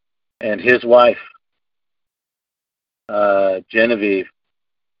and his wife, Genevieve,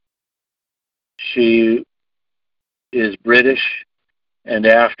 she is British, and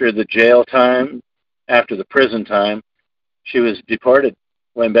after the jail time, after the prison time, she was deported,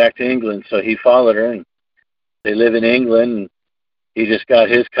 went back to England, so he followed her, and they live in England, and he just got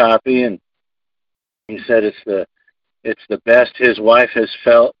his copy, and he said it's the best his wife has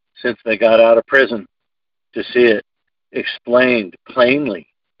felt since they got out of prison, to see it explained plainly,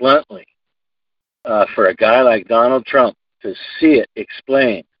 bluntly, for a guy like Donald Trump to see it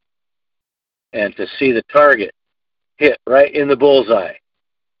explained and to see the target hit right in the bullseye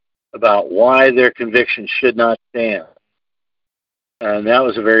about why their conviction should not stand. And that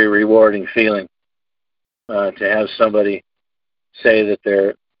was a very rewarding feeling, to have somebody say that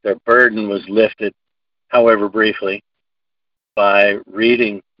their burden was lifted, however briefly, by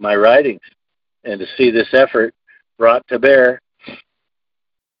reading my writings, and to see this effort brought to bear.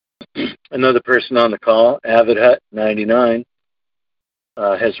 Another person on the call, Avid Hut 99,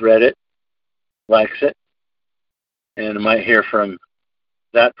 has read it, likes it, and I might hear from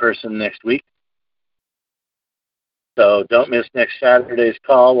that person next week. So don't miss next Saturday's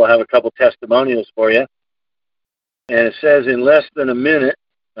call. We'll have a couple testimonials for you. And it says in less than a minute,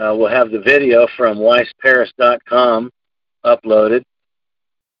 we'll have the video from weissparis.com uploaded.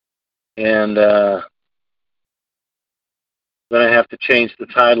 And then I have to change the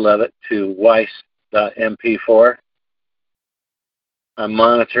title of it to weiss.mp4. I'm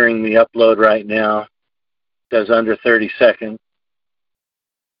monitoring the upload right now. It says under 30 seconds.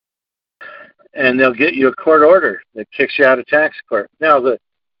 And they'll get you a court order that kicks you out of tax court. Now, the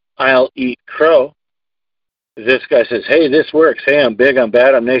I'll eat crow. This guy says, hey, this works. Hey, I'm big, I'm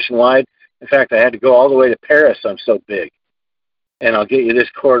bad, I'm nationwide. In fact, I had to go all the way to Paris. I'm so big. And I'll get you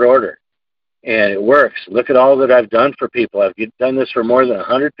this court order. And it works. Look at all that I've done for people. I've done this for more than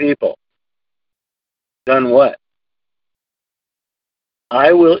 100 people. Done what?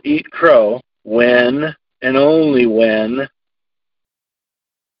 I will eat crow when and only when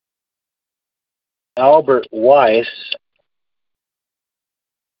Albert Weiss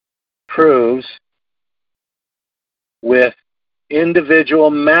proves with individual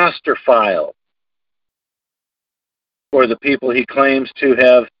master files for the people he claims to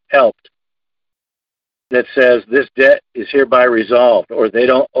have helped that says this debt is hereby resolved, or they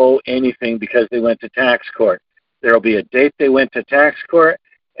don't owe anything because they went to tax court. There will be a date they went to tax court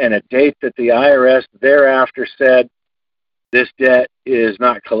and a date that the IRS thereafter said this debt is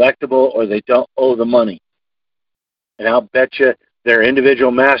not collectible or they don't owe the money. And I'll bet you their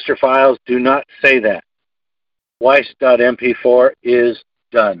individual master files do not say that. Weiss.mp4 is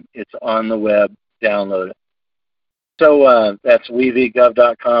done. It's on the web. Download it. So that's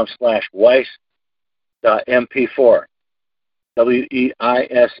weavygov.com/Weiss.mp4.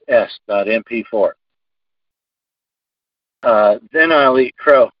 WEISS.mp4. Then I'll eat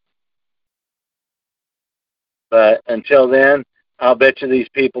crow. But until then, I'll bet you these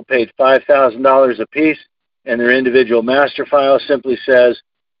people paid $5,000 apiece, and their individual master file simply says,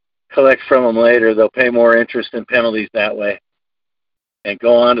 collect from them later. They'll pay more interest and penalties that way. And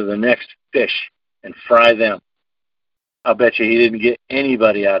go on to the next fish and fry them. I'll bet you he didn't get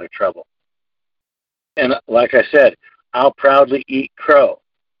anybody out of trouble. And like I said, I'll proudly eat crow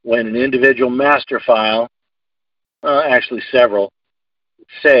when an individual master file, actually several,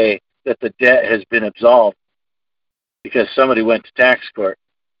 say that the debt has been absolved because somebody went to tax court.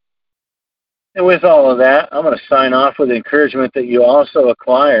 And with all of that, I'm going to sign off with encouragement that you also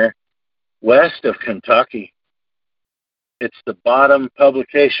acquire West of Kentucky. It's the bottom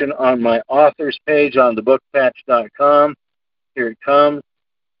publication on my authors page on thebookpatch.com. Here it comes.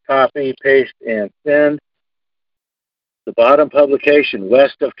 Copy, paste, and send. The bottom publication,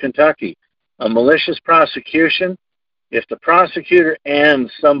 West of Kentucky. A malicious prosecution. If the prosecutor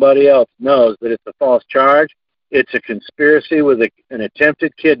and somebody else knows that it's a false charge, it's a conspiracy with an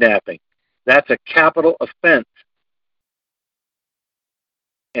attempted kidnapping. That's a capital offense.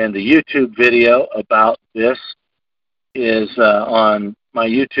 And the YouTube video about this is on my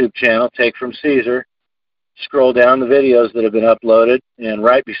YouTube channel, Take from Caesar. Scroll down the videos that have been uploaded, and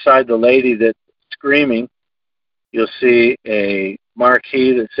right beside the lady that's screaming, you'll see a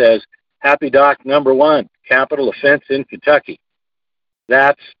marquee that says, Happy Doc number 1, capital offense in Kentucky.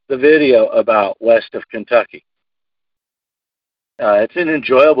 That's the video about West of Kentucky. It's an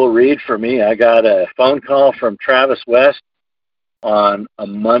enjoyable read for me. I got a phone call from Travis West on a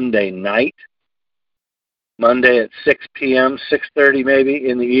Monday night. Monday at 6 p.m., 6:30 maybe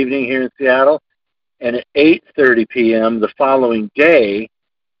in the evening here in Seattle. And at 8:30 p.m. the following day,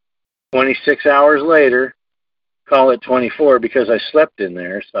 26 hours later, call it 24 because I slept in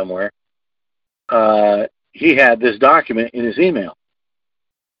there somewhere, he had this document in his email.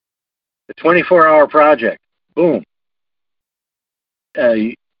 The 24-hour project. Boom.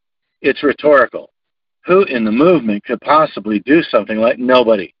 It's rhetorical. Who in the movement could possibly do something like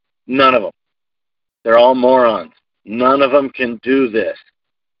nobody? None of them. They're all morons. None of them can do this.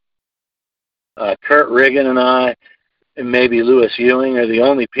 Kurt Riggin and I, and maybe Lewis Ewing, are the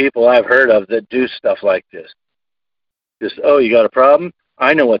only people I've heard of that do stuff like this. Just, oh, you got a problem?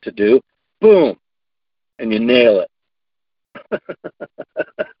 I know what to do. Boom. And you nail it.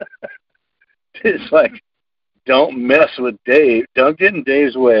 It's like, don't mess with Dave. Don't get in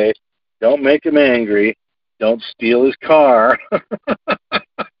Dave's way. Don't make him angry. Don't steal his car.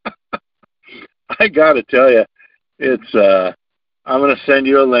 I got to tell you, it's. I'm going to send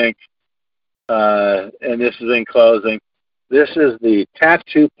you a link, and this is in closing. This is the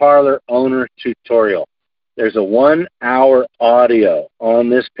Tattoo Parlor Owner Tutorial. There's a 1-hour audio on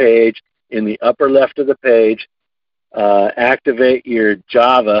this page in the upper left of the page. Activate your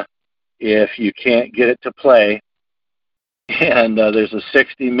Java if you can't get it to play. And there's a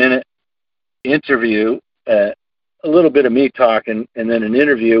 60-minute interview, a little bit of me talking, and then an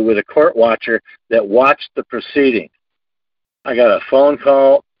interview with a court watcher that watched the proceedings. I got a phone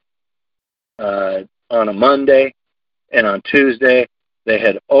call on a Monday, and on Tuesday they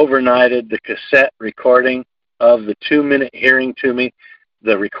had overnighted the cassette recording of the 2-minute hearing to me.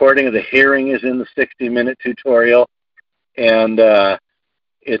 The recording of the hearing is in the 60-minute tutorial, and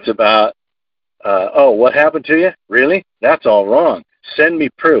it's about, oh, what happened to you? Really? That's all wrong. Send me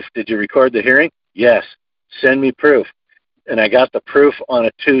proof. Did you record the hearing? Yes. Send me proof. And I got the proof on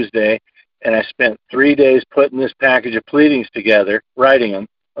a Tuesday, and I spent 3 days putting this package of pleadings together, writing them,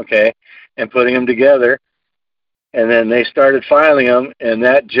 okay, and putting them together. And then they started filing them, and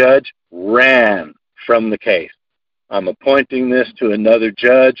that judge ran from the case. I'm appointing this to another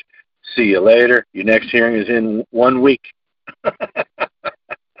judge. See you later. Your next hearing is in 1 week.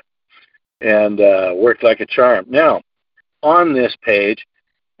 And worked like a charm. Now, on this page,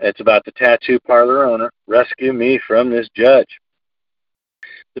 it's about the tattoo parlor owner. Rescue me from this judge.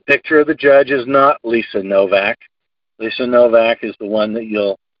 The picture of the judge is not Lisa Novak. Lisa Novak is the one that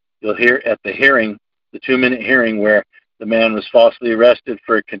you'll hear at the hearing, the 2-minute hearing where the man was falsely arrested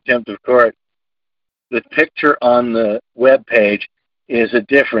for contempt of court. the picture on the web page is a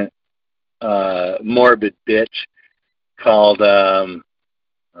different morbid bitch called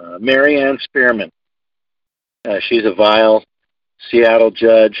Marianne Spearman. She's a vile Seattle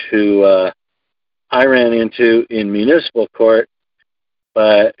judge who I ran into in municipal court,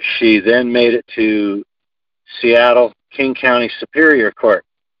 but she then made it to Seattle King County Superior Court.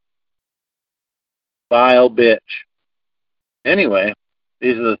 Vile bitch. Anyway,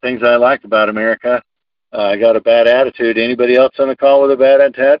 these are the things I like about America. I got a bad attitude. Anybody else on the call with a bad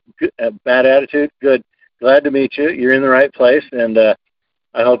attitude? Good. Glad to meet you. You're in the right place, and I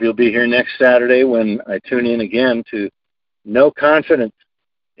hope you'll be here next Saturday when I tune in again to NoConfidence,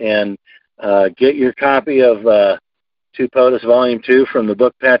 and get your copy of ToPOTUS Vol.II from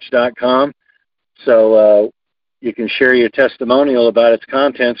thebookpatch.com so you can share your testimonial about its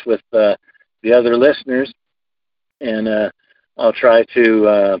contents with the other listeners, and I'll try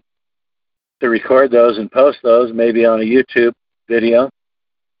to record those and post those, maybe on a YouTube video.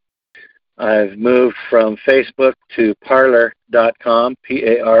 I've moved from Facebook to Parler.com,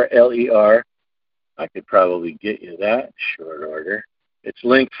 Parler. I could probably get you that in short order. It's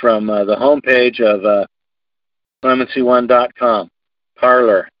linked from the homepage of clemency1.com,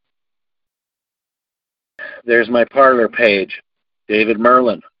 Parler. There's my Parler page, David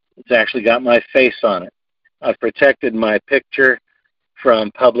Merlin. It's actually got my face on it. I've protected my picture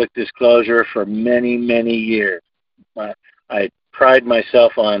from public disclosure for many, many years. I pride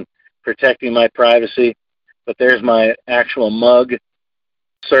myself on protecting my privacy, but there's my actual mug,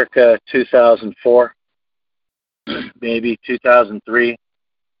 circa 2004, maybe 2003.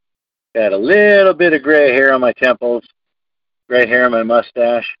 Got a little bit of gray hair on my temples, gray hair on my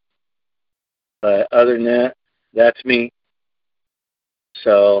mustache, but other than that, that's me.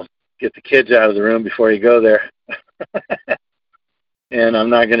 So get the kids out of the room before you go there. And I'm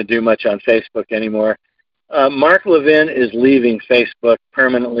not going to do much on Facebook anymore. Mark Levin is leaving Facebook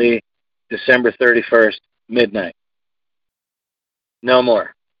permanently December 31st, midnight. No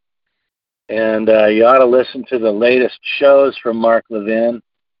more. And you ought to listen to the latest shows from Mark Levin.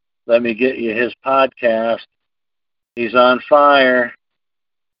 Let me get you his podcast. He's on fire.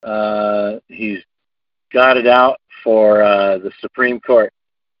 He's got it out for the Supreme Court.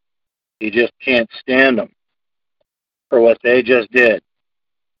 He just can't stand them for what they just did.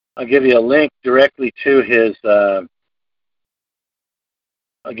 I'll give you a link directly to his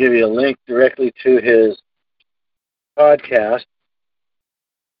podcast.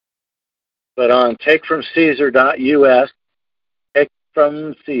 But on takefromcaesar.us,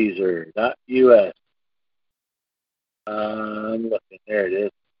 takefromcaesar.us. I'm looking. There it is.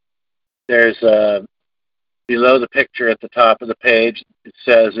 There's below the picture at the top of the page, it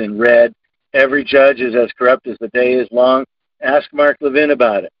says in red, every judge is as corrupt as the day is long. Ask Mark Levin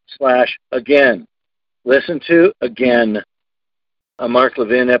about it. /again. Listen to again a Mark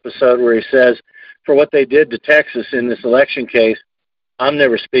Levin episode where he says, for what they did to Texas in this election case, I'm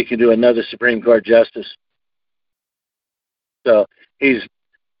never speaking to another Supreme Court justice. So he's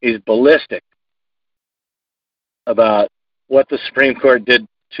ballistic about what the Supreme Court did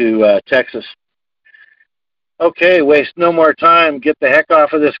to Texas. Okay, waste no more time. Get the heck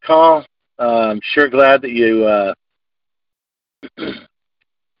off of this call. I'm sure glad that you,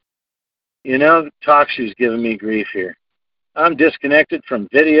 TalkShoe's giving me grief here. I'm disconnected from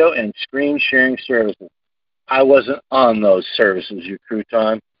video and screen sharing services. I wasn't on those services, you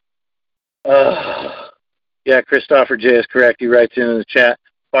crouton. Yeah, Christopher J. is correct. He writes in the chat,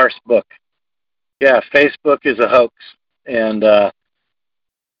 farce book. Yeah, Facebook is a hoax, and the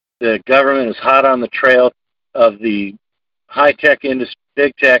government is hot on the trail of the high-tech industry,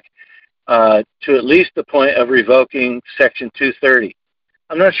 big tech, to at least the point of revoking Section 230.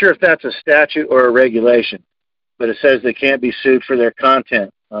 I'm not sure if that's a statute or a regulation, but it says they can't be sued for their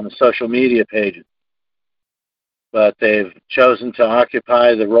content on the social media pages. But they've chosen to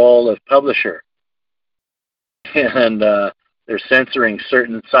occupy the role of publisher, and they're censoring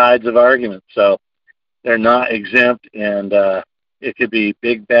certain sides of arguments. So they're not exempt, and it could be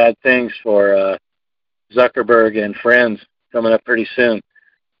big bad things for Zuckerberg and friends coming up pretty soon.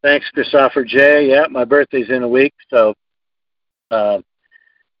 Thanks, Christopher J. Yeah, my birthday's in a week, so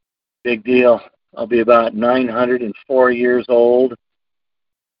big deal. I'll be about 904 years old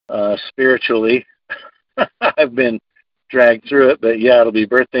spiritually. I've been dragged through it, but yeah, it'll be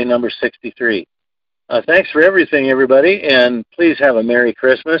birthday number 63. Thanks for everything, everybody, and please have a Merry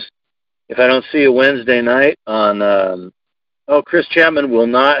Christmas. If I don't see you Wednesday night on, Chris Chapman will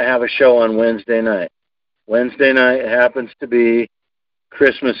not have a show on Wednesday night. Wednesday night happens to be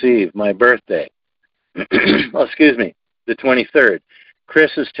Christmas Eve, my birthday. Excuse me, the 23rd.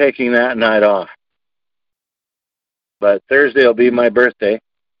 Chris is taking that night off. But Thursday will be my birthday.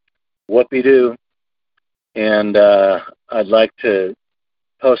 Whoopie-doo. And I'd like to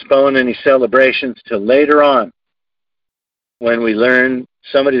postpone any celebrations till later on when we learn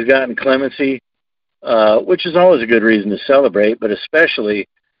somebody's gotten clemency, which is always a good reason to celebrate, but especially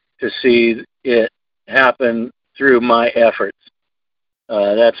to see it happen through my efforts.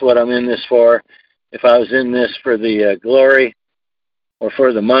 That's what I'm in this for. If I was in this for the glory or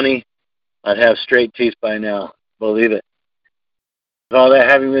for the money, I'd have straight teeth by now. Believe it. With all that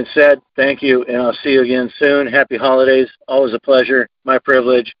having been said, thank you, and I'll see you again soon. Happy holidays. Always a pleasure. My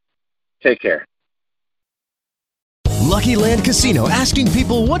privilege. Take care. Lucky Land Casino, asking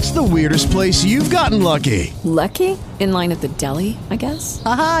people, what's the weirdest place you've gotten lucky? Lucky? In line at the deli, I guess?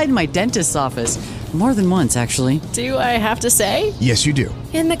 Aha, in my dentist's office. More than once, actually. Do I have to say? Yes, you do.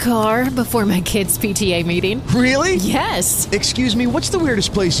 In the car before my kids' PTA meeting. Really? Yes. Excuse me, what's the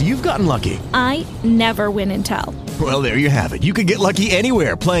weirdest place you've gotten lucky? I never win and tell. Well, there you have it. You can get lucky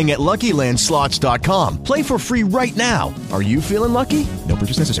anywhere, playing at LuckyLandSlots.com. Play for free right now. Are you feeling lucky? No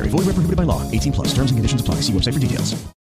purchase necessary. Void where prohibited by law. 18+. Terms and conditions apply. See website for details.